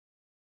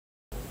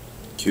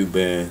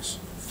QBanz.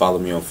 Follow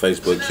me on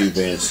Facebook,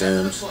 QBanz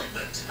Sims.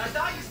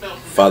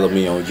 Follow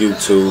me on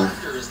YouTube,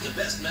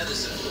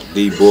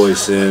 D-Boy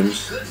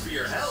Sims.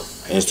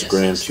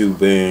 Instagram,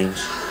 QBanz.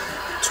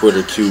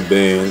 Twitter,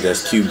 QBanz.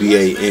 That's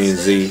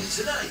QBanz.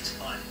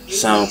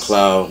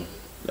 SoundCloud.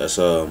 That's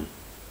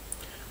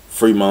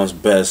Fremont's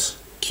Best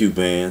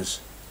QBanz.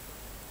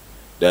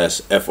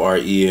 That's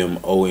FremontZbest.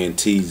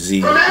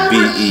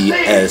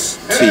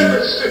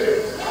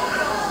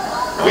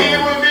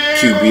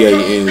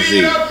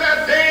 QBanz.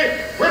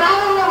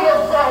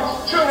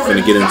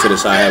 Finna get into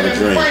this I Have a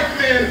Dream.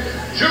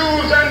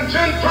 Jews and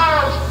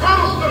Gentiles,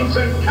 Protestants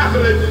and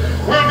Catholics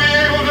will be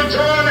able to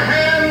join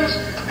hands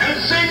and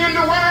sing in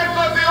the words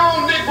of the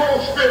old Negro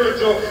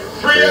spiritual.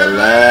 Free at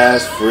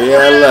last, free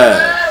at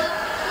last.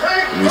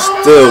 We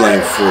still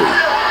ain't free.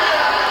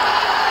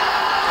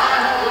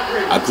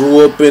 I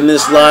grew up in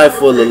this life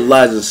full of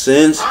lies and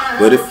sins,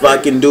 but if I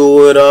can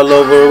do it all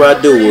over, I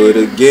do it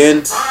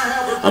again.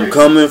 I'm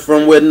coming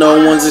from where no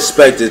one's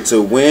expected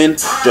to win.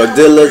 Drug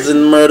dealers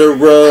and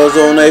murderers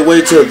on their way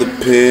to the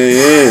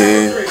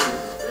pen.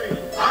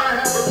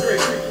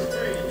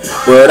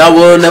 But I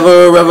will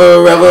never,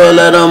 ever, ever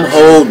let them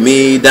hold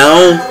me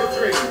down.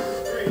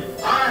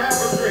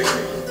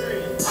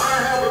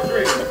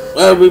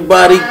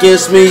 Everybody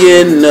against me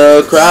in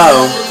the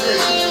crowd.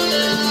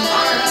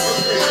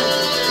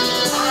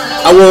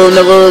 I will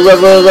never,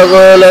 ever,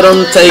 ever let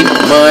them take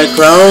my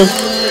crown.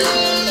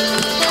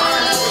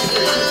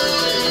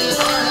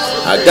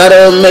 I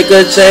gotta make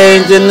a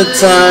change and the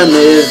time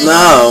is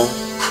now.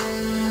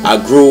 I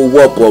grew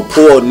up a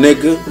poor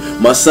nigga.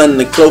 My son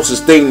the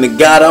closest thing to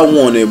God, I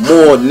wanted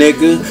more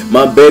nigga.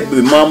 My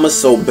baby mama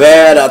so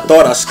bad, I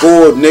thought I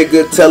scored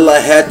nigga. Till I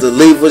had to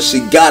leave her, she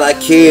got a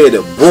kid,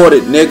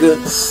 aborted nigga.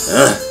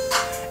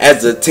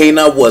 As a teen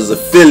I was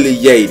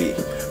affiliated.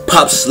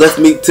 Pops left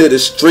me to the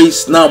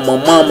streets, now my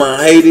mama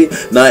hated.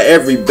 Now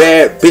every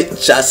bad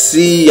bitch I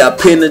see, I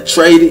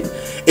penetrated.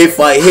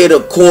 If I hit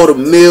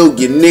 $250,000,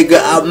 nigga,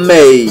 I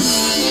made.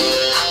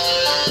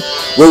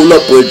 Roll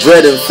up a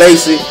dread and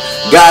face it.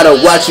 Gotta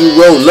watch you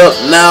roll up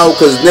now,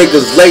 cause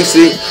niggas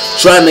lacy.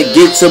 Trying to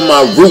get to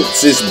my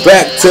roots, it's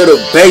back to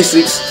the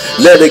basics.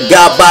 Let a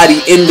guy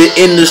body in the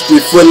industry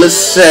full of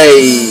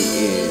sayings.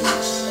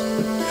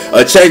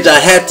 A change I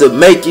had to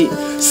make it.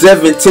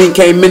 17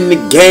 came in the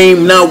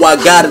game, now I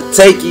gotta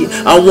take it.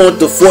 I want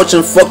the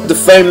fortune, fuck the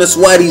fame, that's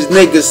why these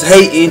niggas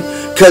hating.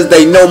 Cause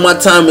they know my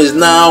time is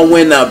now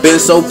when I've been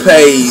so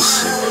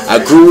patient. I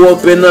grew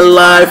up in a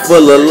life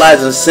full of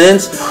lies and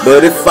sins,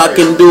 but if I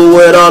can do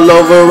it all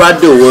over, I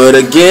do it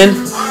again.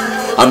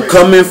 I'm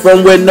coming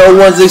from where no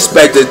one's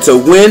expected to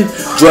win.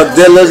 Drug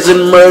dealers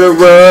and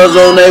murderers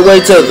on their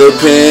way to the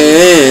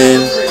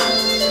pen.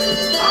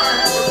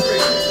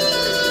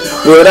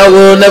 But I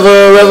will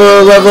never,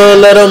 ever, ever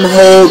let them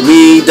hold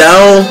me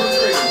down.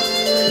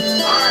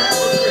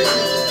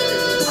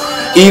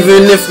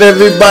 Even if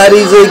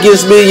everybody's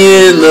against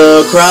me in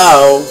the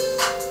crowd.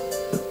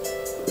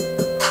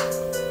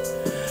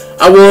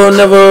 I will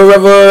never,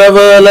 ever,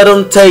 ever let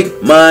them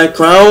take my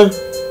crown.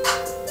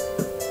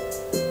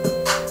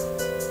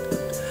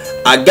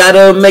 I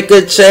gotta make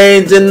a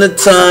change and the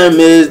time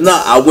is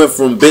now. I went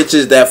from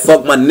bitches that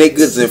fuck my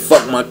niggas and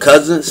fuck my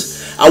cousins.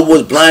 I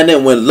was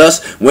blinded with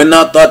lust when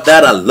I thought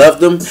that I loved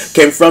them.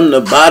 Came from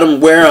the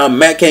bottom where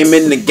I'm at, came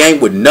in the game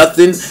with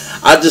nothing.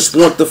 I just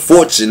want the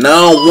fortune, I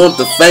don't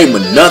want the fame or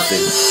nothing.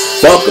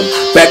 Fuck them,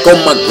 back on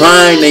my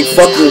grind, ain't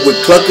fucking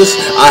with cluckers.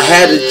 I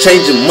had to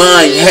change of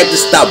mind, had to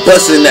stop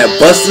busting at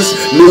busters.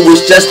 Knew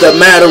it's just a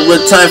matter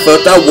of time,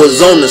 felt I was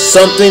on to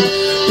something.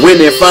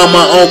 When they found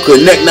my own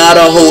connect, now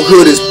the whole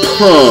hood is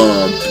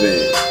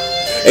pumping.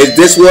 Is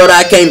this what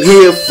I came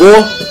here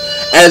for?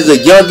 As a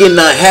youngin',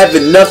 not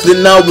having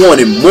nothing, I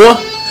wanted more.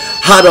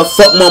 How the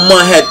fuck my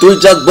mom had 3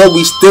 jobs, but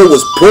we still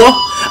was poor?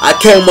 I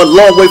came a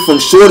long way from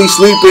shorty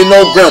sleeping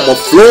on grandma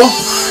floor.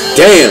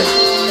 Damn,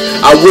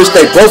 I wish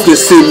they both could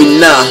see me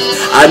now.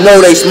 I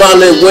know they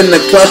smiling when the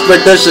clouds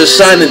spread the shit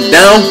shining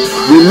down.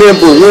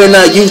 Remember when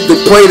I used to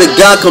pray to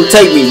God, come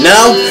take me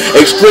now?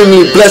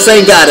 Extremely blessed,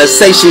 ain't gotta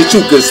say shit,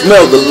 you can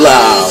smell the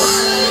loud.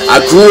 I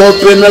grew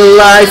up in a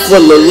life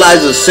full of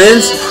lies and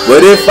sins,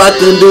 but if I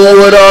can do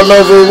it all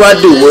over, I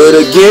do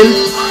it again.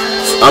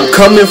 I'm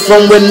coming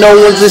from where no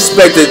one's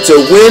expected to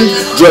win.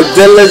 Drug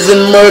dealers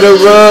and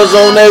murderers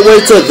on their way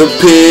to the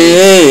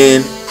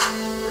pen.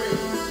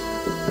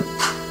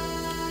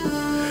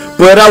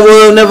 But I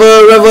will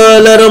never, ever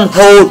let them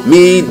hold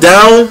me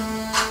down.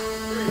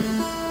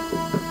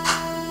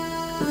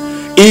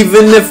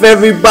 Even if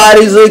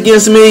everybody's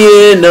against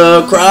me in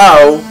the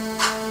crowd.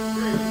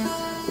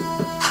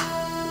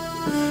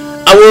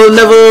 I will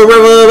never,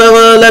 ever,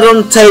 ever let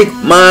them take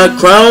my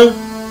crown.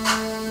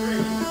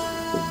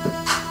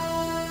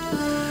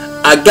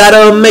 I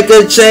gotta make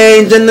a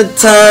change and the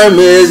time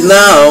is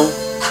now.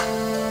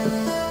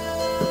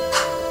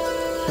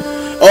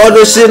 All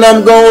the shit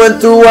I'm going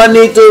through, I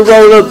need to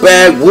roll a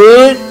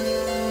backwood.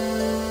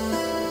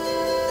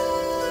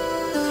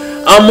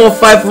 I'm gonna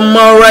fight for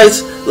my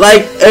rights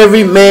like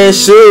every man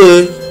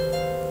should.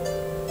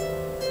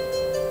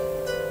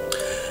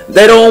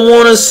 They don't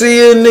wanna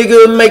see a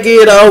nigga make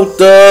it out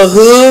the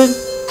hood.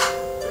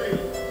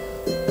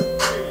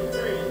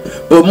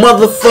 But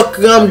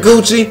motherfucker, I'm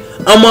Gucci,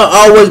 I'ma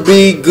always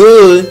be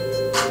good.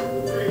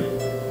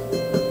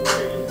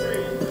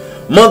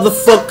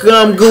 Motherfucker,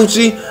 I'm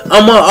Gucci,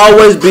 I'ma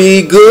always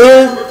be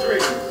good.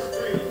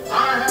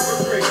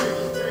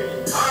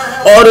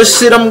 All the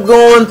shit I'm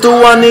going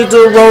through, I need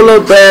to roll a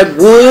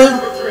backwood.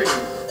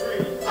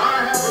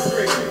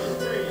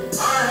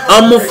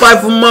 I'ma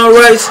fight for my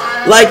rights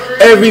like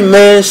every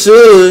man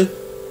should.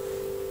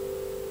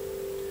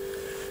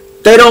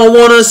 They don't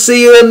wanna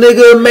see a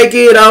nigga make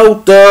it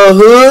out the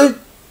hood.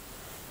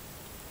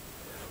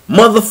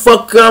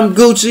 Motherfucker, I'm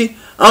Gucci,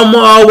 I'ma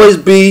always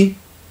be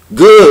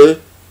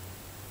good.